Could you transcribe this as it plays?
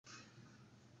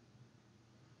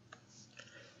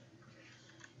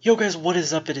Yo guys, what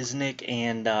is up? It is Nick,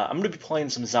 and I'm going to be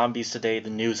playing some zombies today, the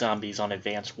new zombies on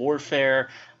Advanced Warfare.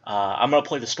 I'm going to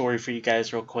play the story for you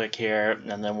guys real quick here,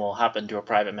 and then we'll hop into a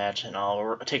private match, and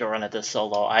I'll take a run at this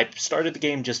solo. I started the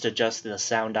game just to adjust the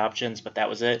sound options, but that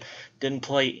was it. Didn't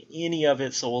play any of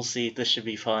it, so we'll see. This should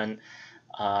be fun.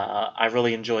 I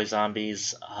really enjoy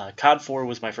zombies. COD 4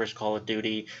 was my first Call of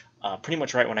Duty. Pretty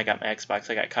much right when I got my Xbox,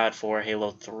 I got COD 4, Halo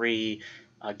 3,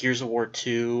 Gears of War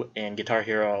 2, and Guitar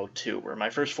Hero 2 were my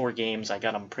first 4 games. I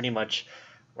got them pretty much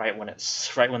right when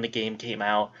the game came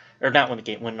out, or not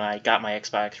when I got my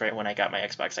Xbox. Right when I got my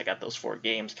Xbox, I got those 4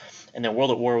 games. And then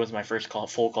World at War was my first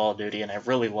full Call of Duty, and I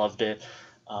really loved it.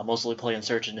 Mostly playing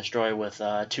Search and Destroy with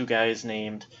 2 guys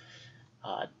named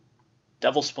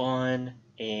Devil Spawn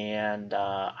and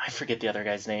I forget the other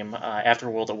guy's name. After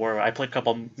World at War, I played a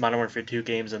couple Modern Warfare 2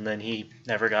 games, and then he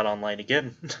never got online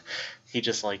again. He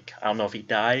just, I don't know if he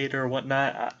died or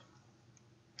whatnot,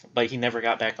 but he never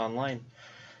got back online.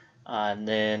 And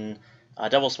then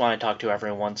Devil Spawn I talked to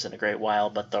every once in a great while,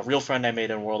 but the real friend I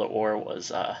made in World at War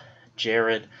was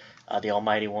Jared, the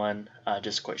Almighty One.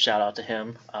 Just a quick shout out to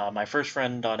him. My first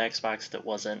friend on Xbox that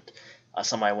wasn't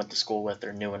somebody I went to school with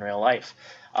or knew in real life.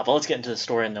 But let's get into the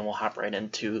story, and then we'll hop right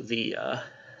into the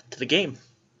game,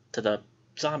 to the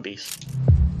zombies.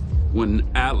 When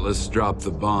Atlas dropped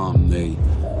the bomb, they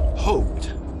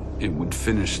hoped it would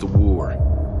finish the war.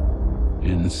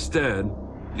 Instead,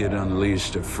 it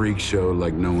unleashed a freak show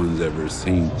like no one's ever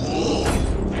seen.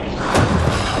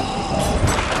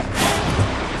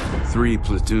 3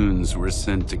 platoons were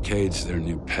sent to cage their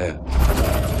new pet.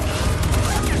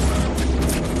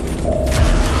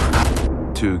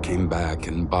 2 came back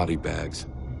in body bags.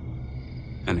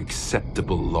 An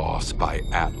acceptable loss by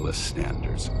Atlas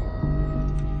standards.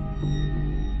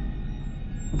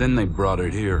 Then they brought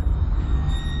it here.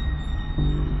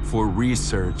 For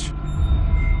research.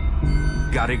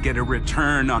 Gotta get a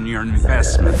return on your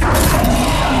investment.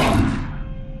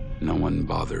 No one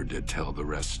bothered to tell the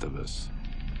rest of us.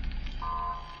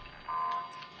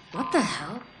 What the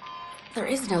hell? There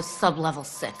is no sub-level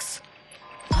 6.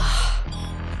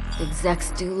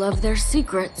 Execs do love their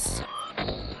secrets.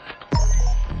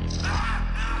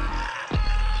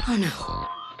 Oh no.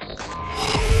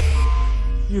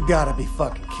 You gotta be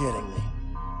fucking kidding me.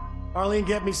 Arlene,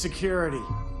 get me security.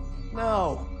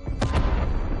 No.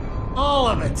 All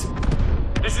of it.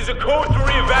 This is a code 3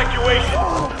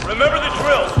 evacuation. Remember the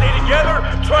drill. Stay together.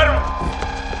 Try to...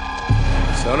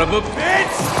 Son of a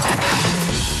bitch!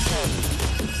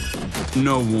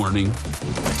 No warning.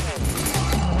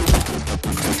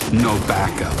 No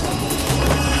backup.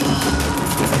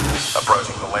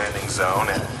 Approaching the landing zone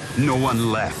and... No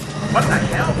one left. What the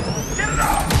hell? Get it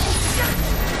off!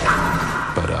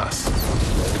 But us.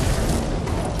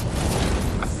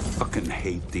 I fucking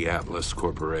hate the Atlas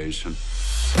Corporation.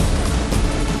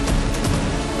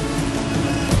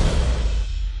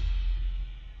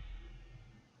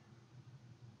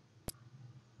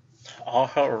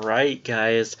 Alright,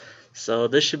 guys. So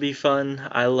this should be fun.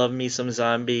 I love me some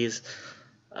zombies.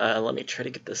 Let me try to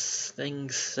get this thing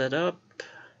set up.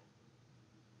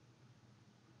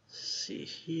 Let's see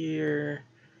here.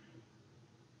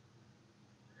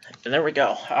 And there we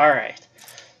go. Alright.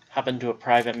 Hop into a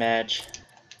private match.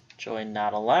 Join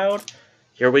not allowed.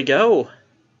 Here we go.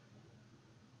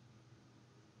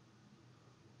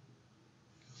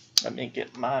 Let me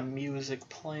get my music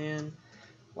playing.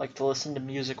 Like to listen to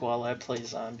music while I play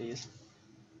zombies.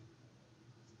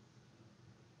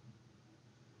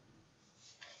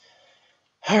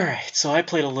 Alright, so I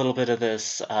played a little bit of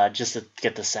this just to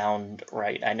get the sound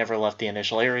right. I never left the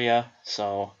initial area,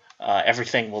 so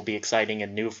everything will be exciting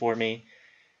and new for me.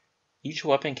 Each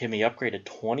weapon can be upgraded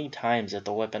 20 times at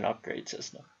the weapon upgrade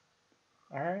system.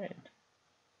 Alright.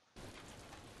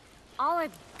 All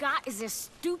I've got is this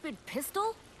stupid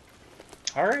pistol?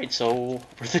 Alright, so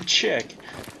we're the chick.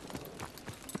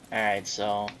 Alright,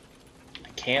 so I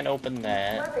can't open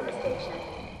that.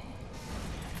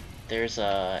 There's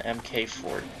a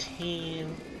MK14.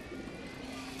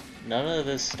 None of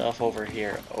this stuff over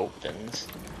here opens.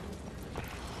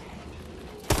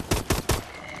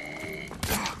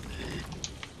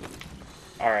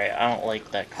 Alright, I don't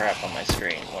like that crap on my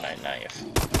screen when I knife.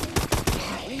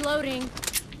 Reloading.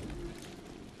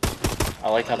 I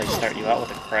like how they start you out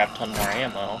with a crap ton more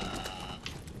ammo.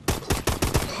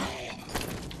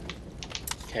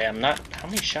 Okay, I'm not... How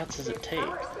many shots does it take?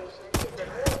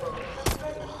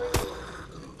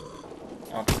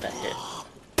 I don't think that hit.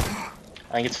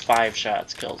 I think it's 5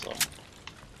 shots kills them.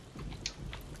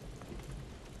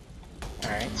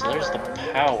 Alright, so there's the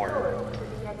power.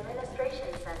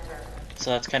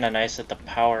 So that's kind of nice that the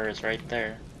power is right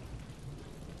there.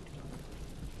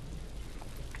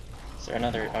 there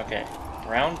another? Okay.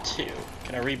 Round 2.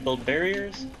 Can I rebuild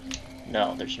barriers?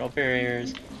 No, there's no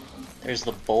barriers. There's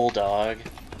the bulldog.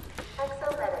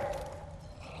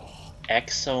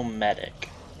 Exomedic.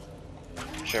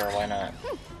 Sure, why not?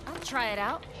 I'll try it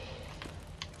out.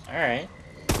 Alright.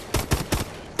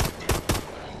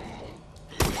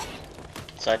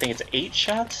 So I think it's 8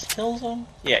 shots kills them?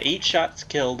 Yeah, 8 shots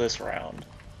kill this round.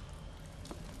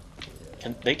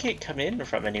 They can't come in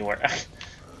from anywhere.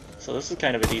 So this is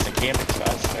kind of a decent camping spot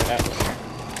to start out with here.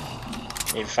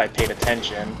 Maybe if I paid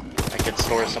attention, I could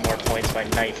store some more points by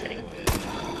knifing.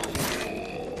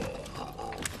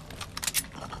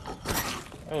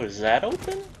 Oh, is that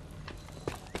open?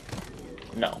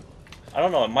 No. I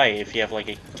don't know, it might if you have like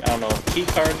a, I don't know, a key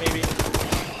card maybe?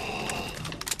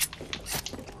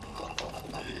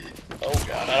 Oh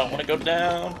god, I don't want to go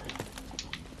down.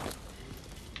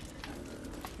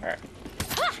 Alright.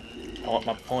 I want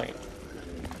my point.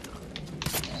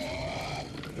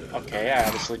 Okay, I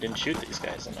obviously didn't shoot these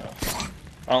guys enough.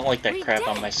 I don't like that crap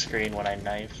on my screen when I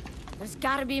knife. There's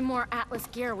gotta be more Atlas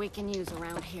gear we can use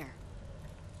around here.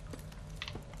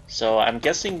 So I'm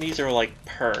guessing these are like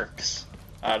perks,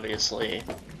 obviously.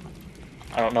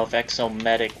 I don't know if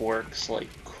Exomedic works like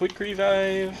quick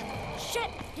revive. Shit,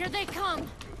 here they come.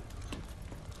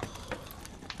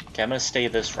 Okay, I'm gonna stay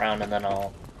this round and then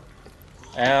I'll...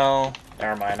 Well,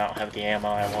 never mind, I don't have the ammo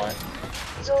I want.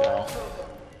 Let's go.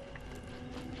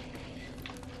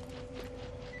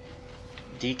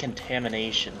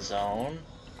 Decontamination zone.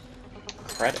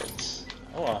 Credits.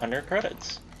 Oh, 100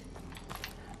 credits.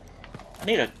 I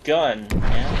need a gun,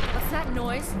 man. What's that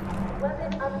noise?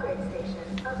 Weapon upgrade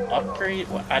station available. Upgrade?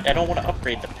 I don't want to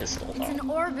upgrade the pistol, It's though. an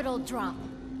orbital drop.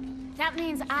 That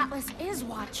means Atlas is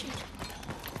watching.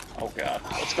 Oh god.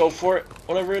 Let's go for it.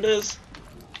 Whatever it is.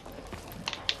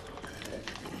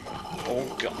 Oh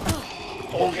god.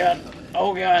 Oh god.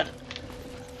 Oh god.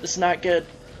 This is not good.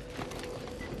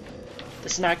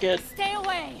 This is not good. Stay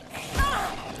away.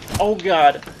 Oh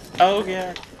god. Oh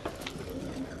god.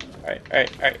 Alright,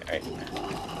 alright, alright, alright.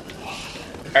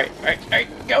 Alright, alright,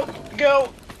 alright. Go!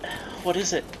 Go! What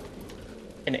is it?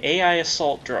 An AI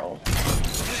assault drone.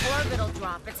 An orbital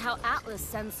drop. It's how Atlas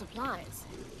sends supplies.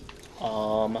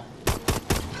 I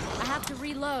have to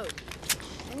reload.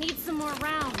 I need some more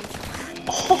rounds.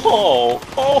 Oh!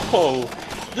 Oh!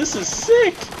 This is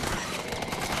sick!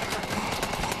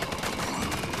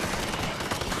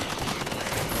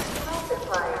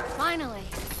 Finally.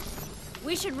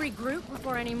 We should regroup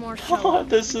before any more show Oh, up.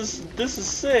 this is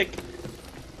sick.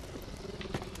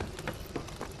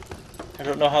 I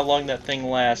don't know how long that thing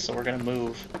lasts, so we're gonna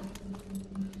move.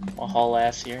 I'll haul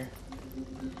ass here.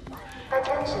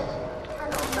 Attention.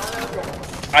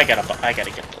 I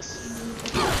gotta get this.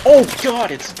 Oh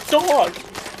god, it's dog!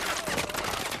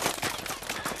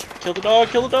 Kill the dog,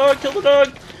 kill the dog, kill the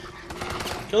dog!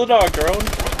 Kill the dog, drone.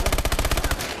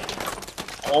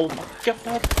 Oh my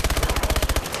god.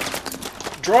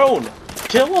 Drone!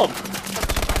 Kill him!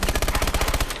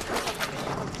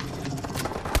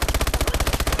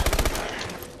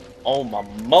 Oh my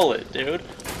mullet, dude.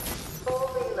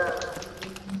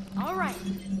 Alright.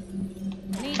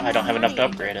 I don't have enough to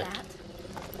upgrade it.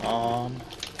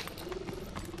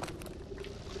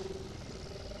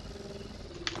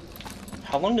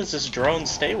 How long does this drone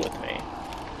stay with me?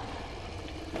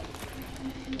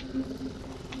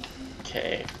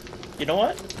 Okay. You know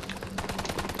what?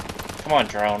 Come on,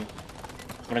 drone.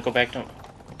 I'm gonna go back to...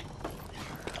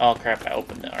 Oh crap, I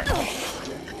opened the arm.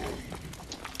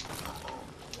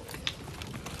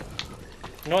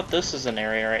 You know what? This is an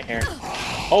area right here.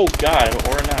 Oh god,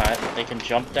 or not. They can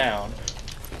jump down.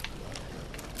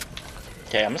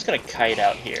 Okay, I'm just gonna kite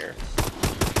out here.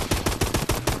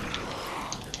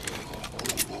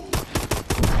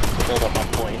 Build up my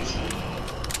points.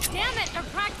 Damn it, they're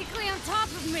practically on top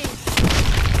of me.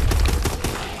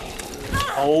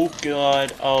 Oh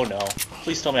god. Oh no.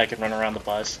 Please tell me I can run around the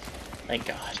bus. Thank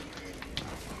god.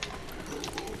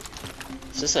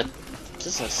 Is this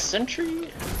a sentry?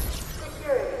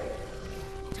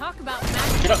 Talk about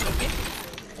magic. Get up.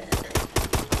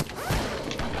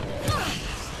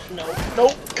 No,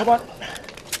 no, come on.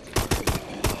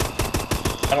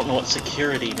 I don't know what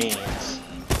security means.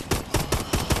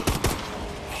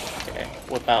 Okay,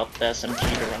 whip out the SMG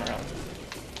to run around.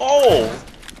 Oh!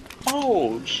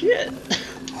 Oh, shit!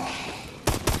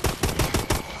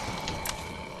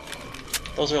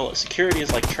 Those are, security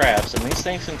is like traps, and these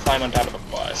things can climb on top of the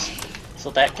bus.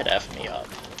 So that could F me up.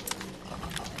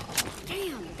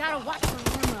 Damn, gotta watch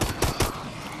for ammo.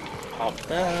 Pop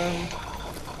them.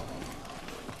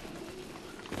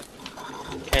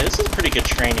 Okay, this is a pretty good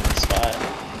training spot.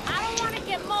 I don't want to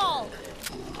get mauled.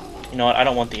 You know what? I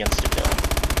don't want the insta-kill.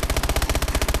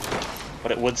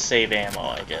 But it would save ammo,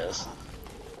 I guess.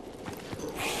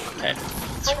 Okay,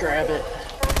 let's grab it.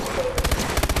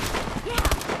 Yeah,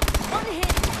 one hit,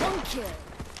 one kill.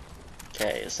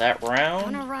 Okay, is that round?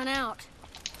 I'm gonna run out.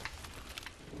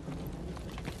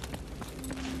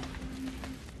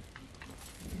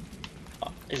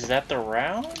 Is that the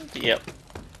round? Yep.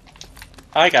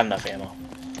 I got enough ammo.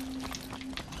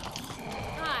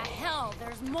 Ah, hell,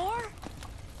 there's more?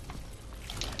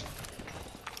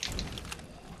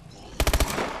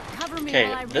 Cover me while I Okay,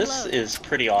 reload. this is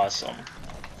pretty awesome.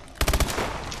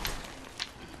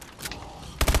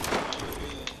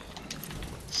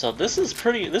 So this is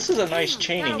a nice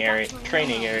training area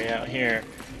out here.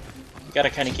 You gotta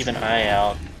kind of keep an eye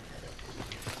out.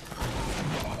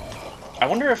 I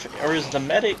wonder if, or is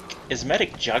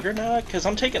medic Juggernaut? Because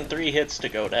I'm taking 3 hits to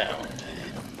go down.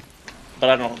 But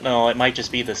I don't know, it might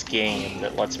just be this game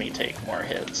that lets me take more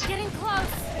hits. Getting close.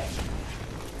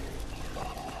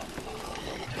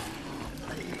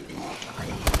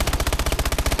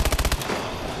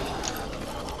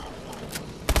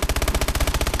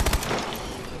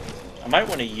 I might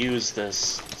want to use this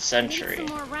sentry. Need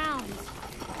some more rounds.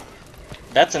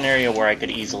 That's an area where I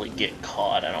could easily get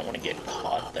caught. I don't want to get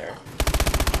caught there.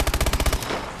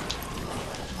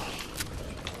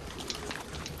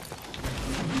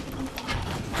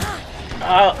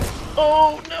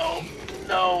 Oh no,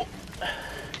 no.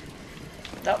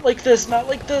 Not like this, not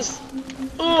like this.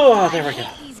 Oh, there we go.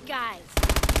 These guys.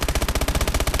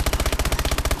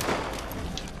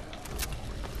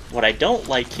 What I don't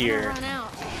like here. Run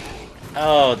out.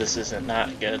 Oh, this isn't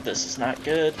not good. This is not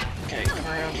good. Okay, come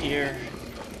around here.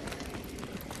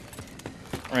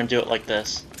 We're gonna do it like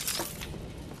this.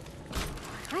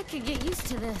 I could get used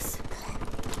to this.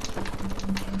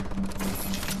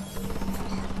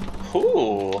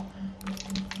 Ooh.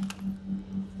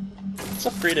 Let's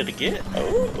upgrade it again.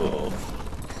 Oh.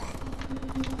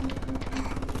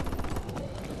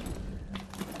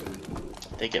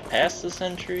 They get past the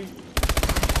sentry.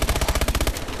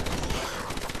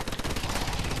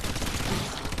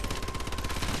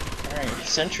 Alright,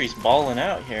 sentry's balling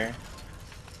out here.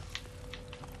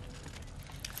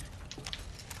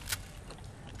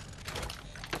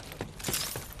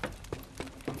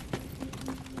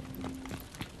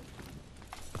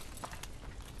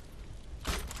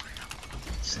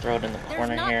 Throw it in the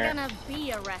corner here. There's not gonna be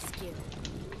a rescue.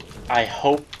 I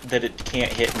hope that it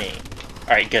can't hit me.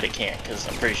 Alright, good, it can't, because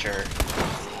I'm pretty sure.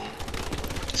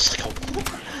 It's like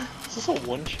is this a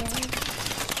one shot?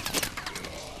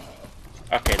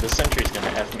 Okay, the sentry's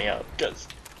gonna F me up, because.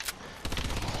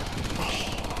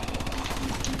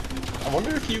 I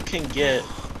wonder if you can get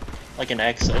like an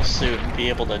exosuit and be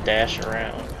able to dash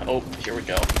around. Oh, here we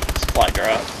go. Supply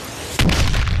drop.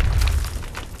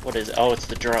 What is it? Oh, it's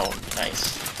the drone.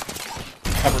 Nice.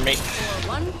 Cover me.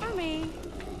 One for me.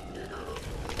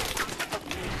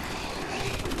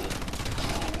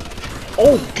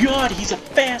 Oh god, he's a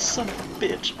fast son of a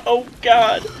bitch. Oh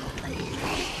god.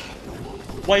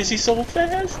 Why is he so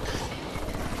fast?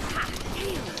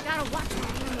 Gotta watch my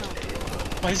ammo.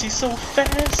 Why is he so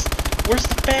fast? Where's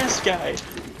the fast guy?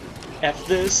 F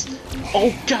this.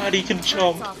 Oh god, he can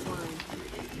jump.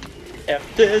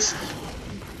 F this.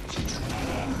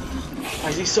 Why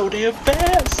is he so damn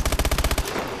fast?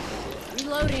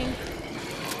 Reloading.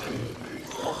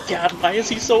 Oh god, why is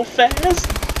he so fast?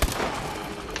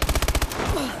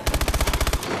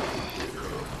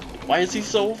 Why is he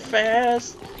so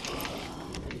fast?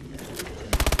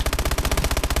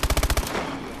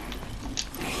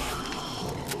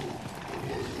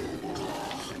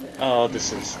 Oh,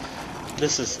 this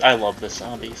is, I love the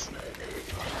zombies.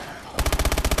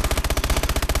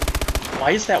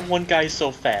 Why is that one guy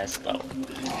so fast, though? I'm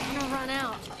gonna run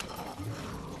out.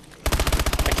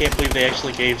 I can't believe they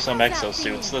actually gave some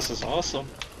exosuits. This is awesome.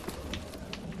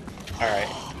 Alright.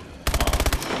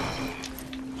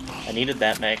 I needed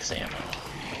that max ammo.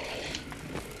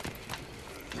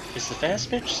 Is the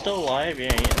fast bitch still alive?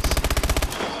 Yeah, he is.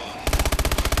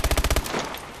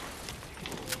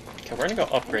 Okay, we're gonna go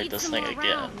upgrade this thing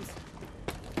again.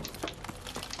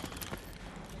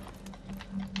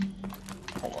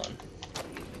 Hold on.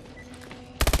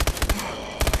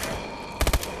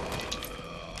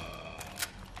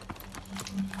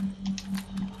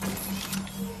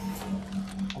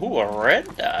 Ooh, a red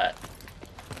dot.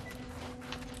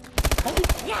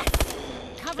 Yes!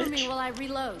 Cover me while I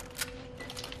reload.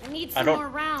 I need some don't more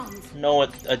rounds. know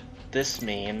what this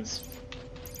means.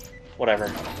 Whatever. I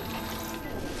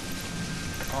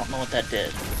don't know what that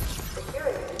did.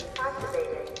 Security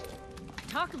activated.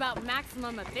 Talk about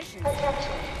maximum efficiency.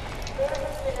 Attention. There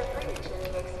has been a breach in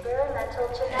the experimental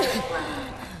genetic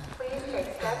lab. Please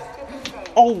take steps to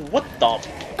contain. Oh, what the?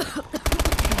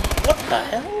 What the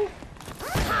hell?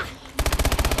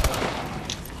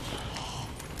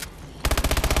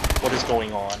 What is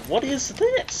going on? What is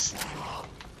this?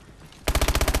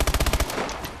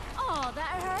 Oh,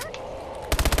 that hurt?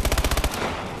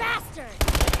 Faster!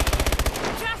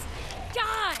 Just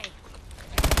die!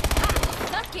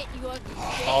 Suck it, you ugly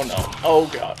bitch. Oh no. Oh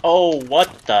god. Oh,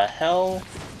 what the hell?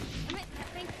 Damn it, that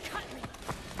thing cut me.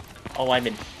 Oh, I'm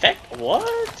infected.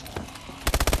 What?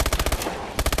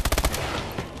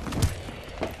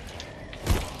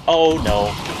 Oh no.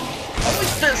 What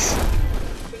is this?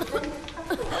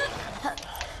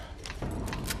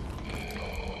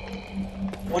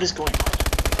 What is going on?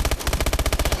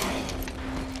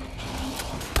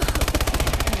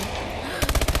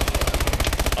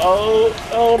 Oh,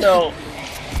 oh no.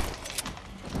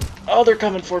 Oh, they're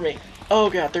coming for me. Oh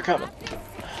god, they're coming.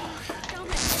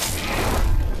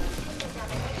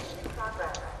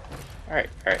 Alright,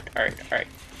 alright, alright, alright.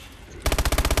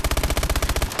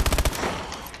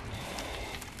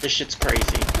 This shit's crazy.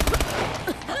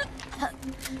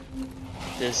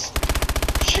 This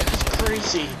shit is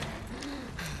crazy.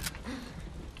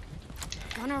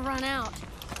 Gonna run out.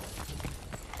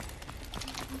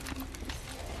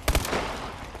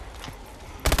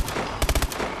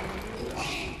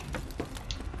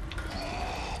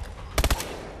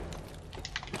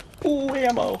 Ooh,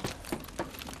 ammo.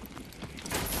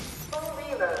 Full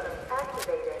reload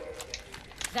activated.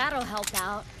 That'll help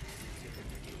out.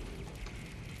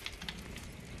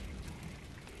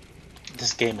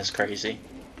 This game is crazy.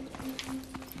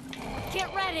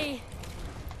 Get ready.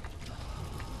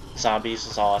 Zombies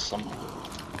is awesome.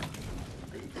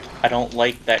 I don't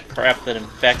like that crap that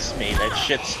infects me. That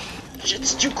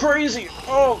shit's too crazy.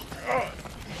 Oh god.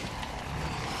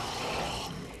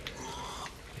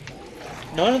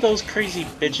 None of those crazy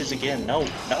bitches again. No,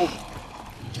 no.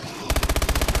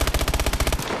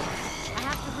 I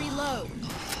have to reload.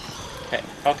 Okay,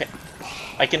 okay.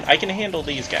 I can handle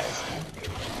these guys.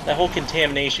 That whole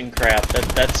contamination crap,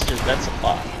 that's a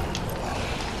lot.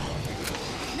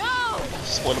 No!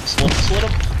 Split them, split them, split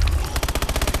them.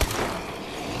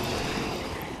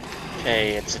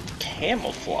 Okay, it's a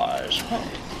camouflage, huh?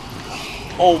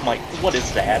 Oh my, what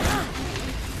is that?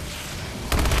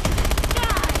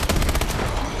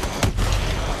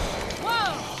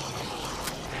 Whoa!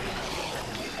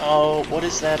 Oh, what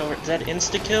is that? Or is that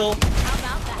insta-kill? How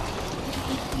about that?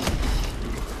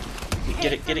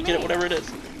 Get it, get it, get it, whatever it is.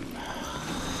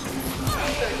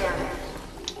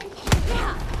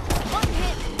 Yeah! One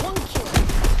hit, one kill.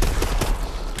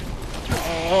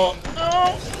 Oh,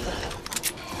 no!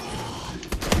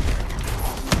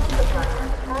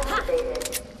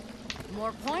 Activated.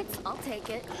 More points, I'll take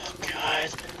it. Oh, God.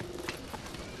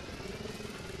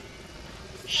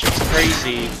 Shit's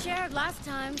crazy. We shared last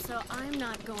time, so I'm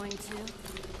not going to.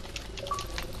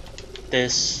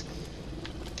 This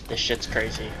shit's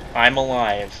crazy. I'm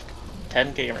alive.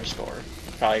 10 gamer score.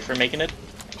 Probably for making it.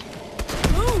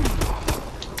 Boom!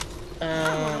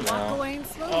 Oh, Walk no. away in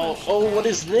slow Oh, motion. oh, what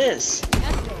is this?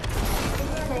 That's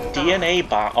it. DNA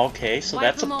bomb. Okay, so Wipe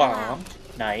that's a them all bomb. out.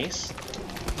 Nice.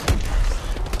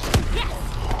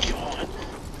 Yes! God.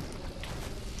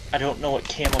 I don't know what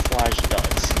camouflage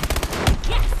does.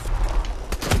 Yes!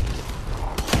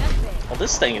 That's it. Well,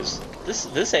 this thing is...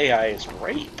 This AI is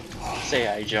great. This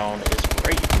AI Joan is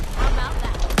great. How about that?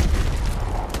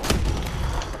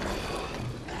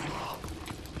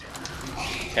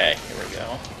 Okay, here we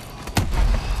go.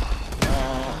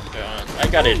 Oh, God. I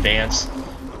gotta advance.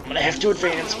 I'm gonna have to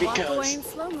advance I'm gonna walk away because in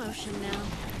slow motion now.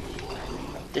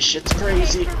 this shit's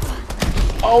crazy.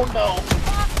 Oh, no.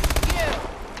 Fuck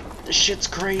you! This shit's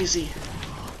crazy.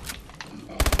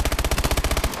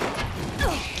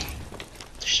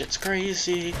 This shit's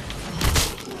crazy.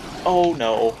 Oh,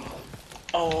 no.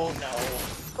 Oh, no.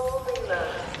 Full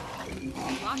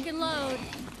reload. Lock and load.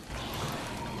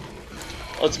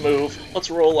 Let's move. Let's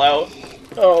roll out.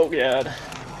 Oh, God.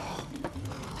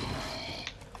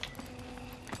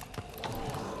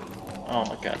 Oh,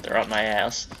 my God. They're on my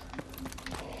ass.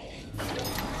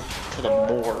 To the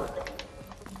morgue.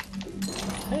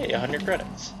 Hey, 100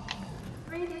 credits.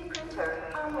 3D printer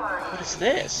online. What is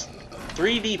this?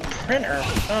 3D printer?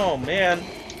 Oh, man.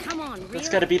 Come on, That's really?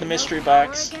 gotta be the mystery No power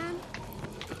box. again?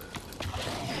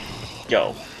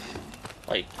 Yo.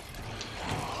 Like,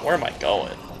 where am I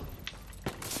going?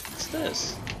 What's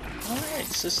this? Alright,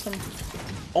 system.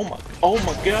 Oh my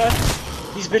god!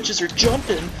 These bitches are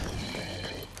jumping!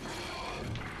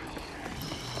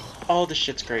 Oh, this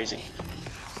shit's crazy.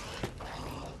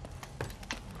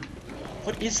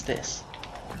 What is this?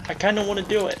 I kinda wanna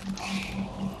do it.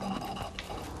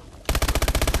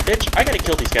 bitch. I gotta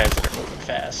kill these guys that are moving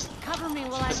fast. Cover me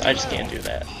while Because I just can't do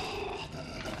that.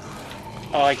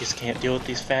 Oh, I just can't deal with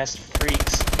these fast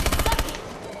freaks.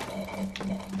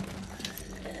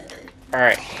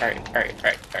 Alright.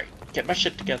 Get my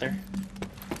shit together.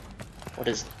 What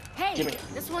is it? Hey, Give me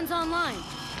this one's online.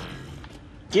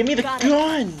 Give me the Got it.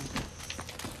 gun!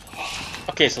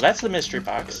 Okay, so that's the mystery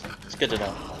box. It's good to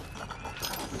know.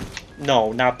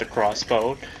 No, not the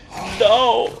crossbow.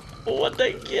 No! What'd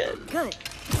I get? Good.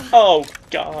 Oh,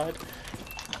 God.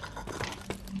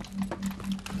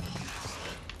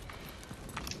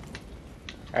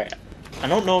 Alright. I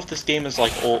don't know if this game is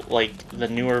like old, like the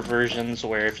newer versions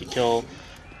where if you kill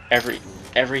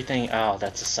everything. Oh,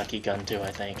 that's a sucky gun too,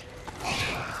 I think.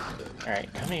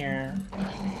 Alright, come here.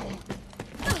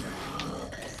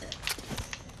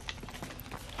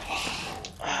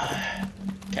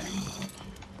 Okay.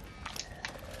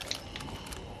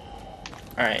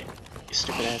 Alright, you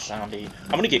stupid ass zombie.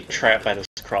 I'm gonna get trapped by this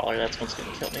crawler, that's what's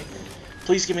gonna kill me.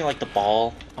 Please give me like the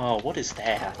ball. Oh, what is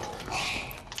that?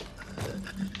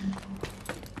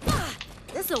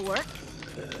 This'll work.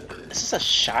 Is this a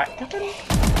shotgun?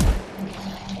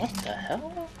 What the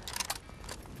hell?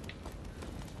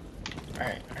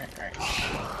 Alright.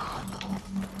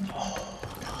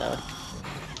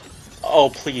 Oh,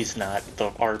 please not the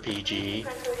RPG.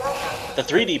 The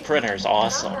 3D printer is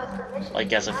awesome.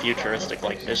 Like as a futuristic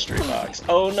like mystery box.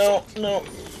 Oh no.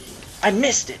 I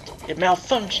missed it! It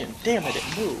malfunctioned. Damn it, it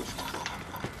moved.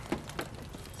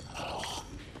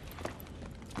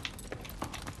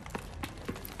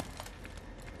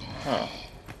 Huh.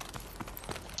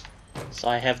 So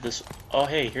I have this. Oh,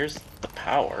 hey, here's the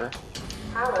power.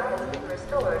 Power has been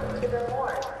restored to the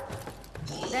morgue.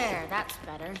 There, that's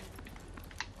better.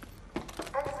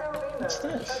 Exo What's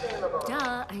reload this? available.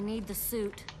 Duh, I need the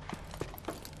suit.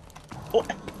 Oh.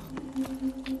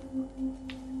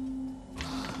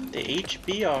 The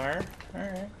HBR.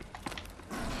 Alright.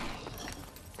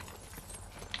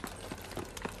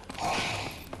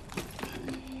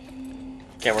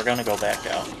 Okay, we're gonna go back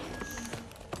out.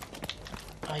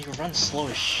 Oh, you run slow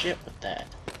as shit with that.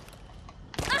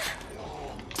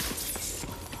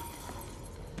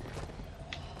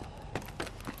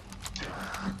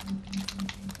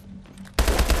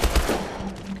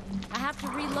 I have to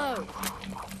reload.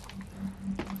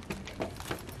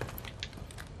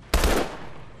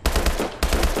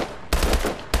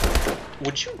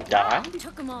 Would you die?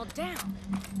 Took them all down.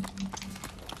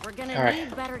 We're gonna All right.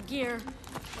 need better gear.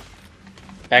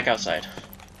 Back outside.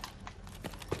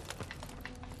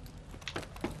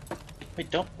 Wait,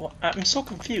 don't. I'm so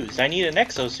confused. I need an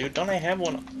exosuit. Don't I have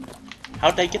one?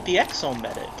 How'd I get the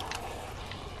exo-medic?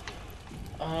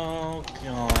 Oh,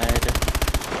 God.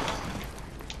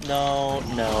 No.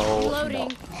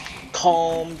 Reloading.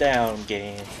 Calm down,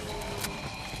 game.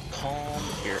 Calm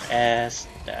your ass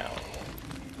down.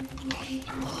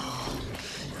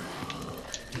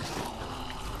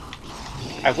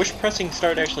 I wish pressing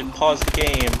start actually paused the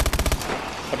game,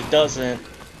 but it doesn't.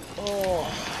 Oh.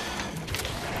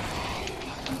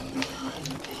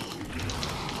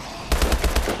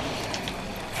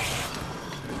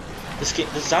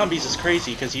 The zombies is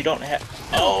crazy because you don't have.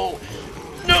 Oh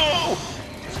no!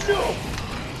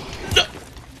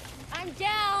 I'm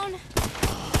down.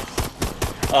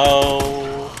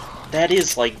 Oh, that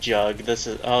is like Jug. This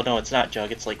is. Oh no, it's not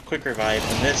Jug. It's like Quick Revive,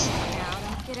 and this. Now,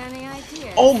 don't get any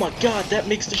ideas. Oh my God, that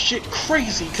makes the shit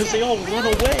crazy because they all run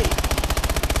away.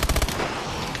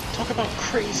 Talk about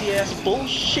crazy ass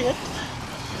bullshit.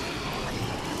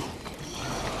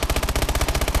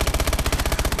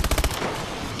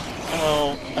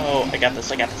 Oh, I got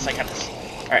this.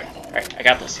 Alright, I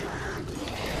got this.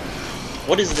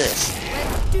 What is this?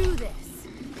 Let's do this.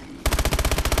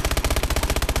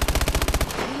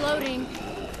 Reloading.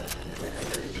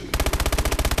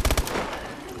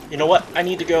 You know what? I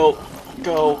need to go,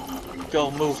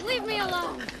 move. Leave me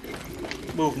alone.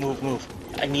 Move.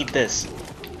 I need this.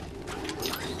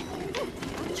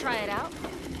 Try it out.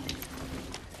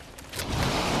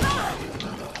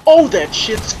 Oh, that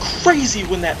shit's crazy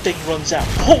when that thing runs out.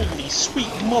 Holy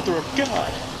sweet mother of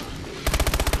God.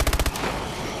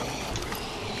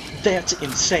 That's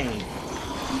insane.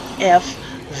 F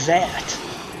that.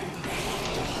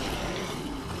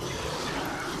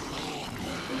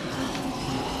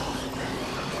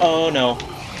 Oh no,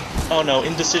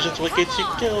 indecision's what gets you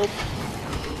killed.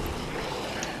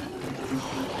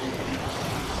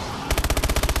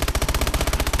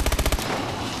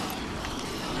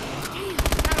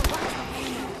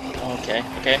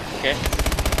 Okay.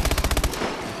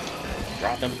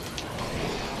 Drop him.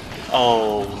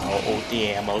 Oh no, the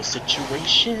ammo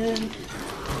situation.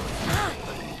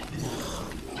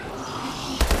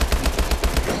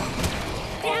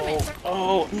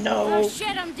 Oh, no. Oh,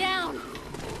 shit, I'm down.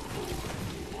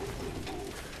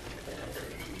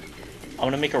 I'm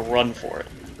gonna make a run for it.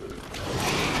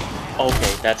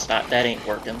 Okay, that ain't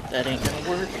working. That ain't gonna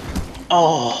work.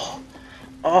 Oh.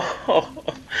 Oh.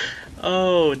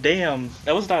 Oh, damn.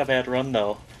 That was not a bad run,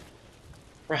 though.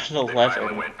 Round 11. They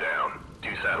finally went down. 2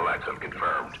 satellites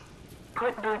unconfirmed.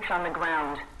 Put boots on the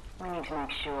ground. We need to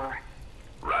make sure.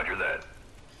 Roger that.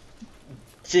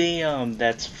 Damn,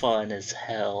 that's fun as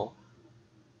hell.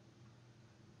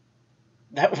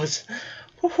 That was...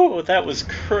 Whoa, that was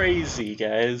crazy,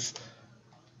 guys.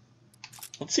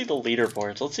 Let's see the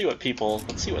leaderboards. Let's see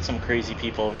what some crazy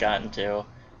people have gotten to.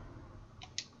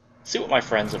 See what my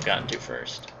friends have gotten to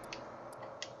first.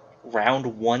 Round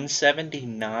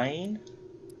 179?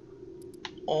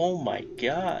 Oh my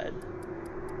god.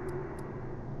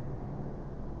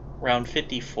 Round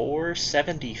 54,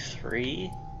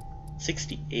 73,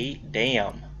 68,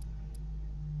 damn.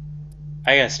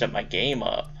 I gotta step my game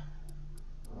up.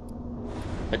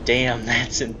 But damn,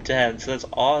 that's intense, that's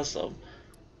awesome.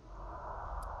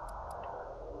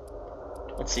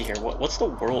 Let's see here, what's the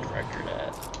world record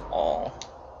at? Oh.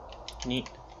 You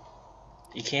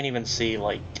can't even see,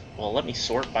 like, well, let me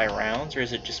sort by rounds, or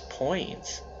is it just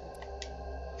points?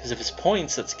 Because if it's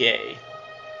points, that's gay.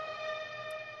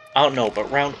 I don't know,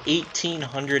 but round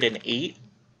 1808,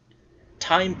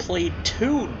 time played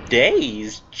 2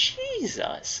 days,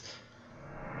 Jesus.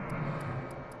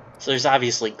 So there's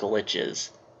obviously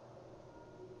glitches.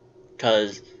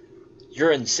 Because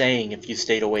you're insane if you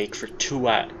stayed awake for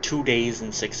 2 days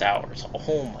and 6 hours.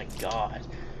 Oh my god.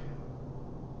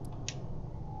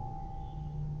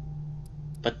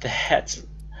 But that's...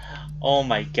 Oh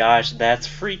my gosh, that's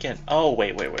freaking... Oh,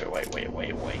 wait.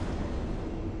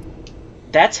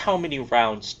 That's how many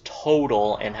rounds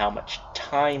total and how much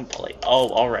time played. Oh,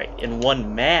 alright. In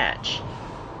one match.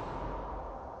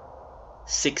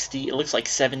 60... It looks like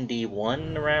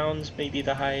 71 rounds, maybe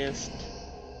the highest.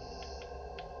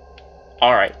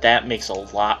 Alright, that makes a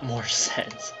lot more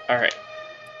sense. Alright.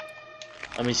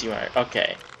 Let me see what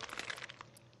okay.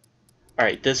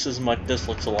 Alright, this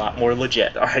looks a lot more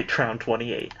legit. Alright, round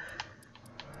 28.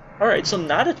 Alright, so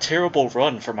not a terrible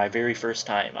run for my very first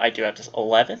time. I do have to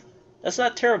 11? That's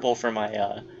not terrible for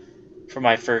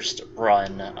my first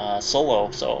run solo,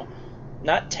 so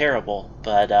not terrible.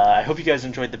 But I hope you guys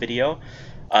enjoyed the video.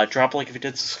 Drop a like if you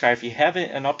did, subscribe if you haven't,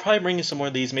 and I'll probably bring you some more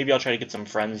of these. Maybe I'll try to get some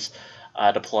friends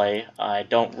to play. I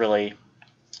don't really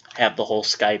have the whole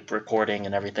Skype recording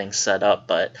and everything set up,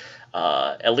 but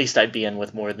at least I'd be in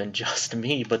with more than just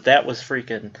me. But that was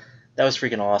freaking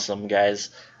awesome,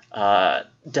 guys.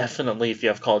 Definitely, if you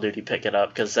have Call of Duty, pick it up,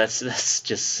 because that's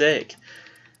just sick.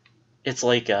 It's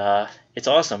like it's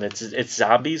awesome. It's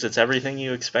zombies. It's everything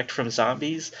you expect from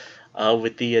zombies,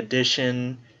 with the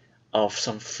addition of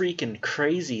some freaking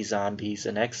crazy zombies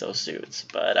in exosuits.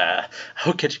 But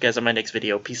I'll catch you guys on my next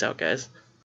video. Peace out, guys.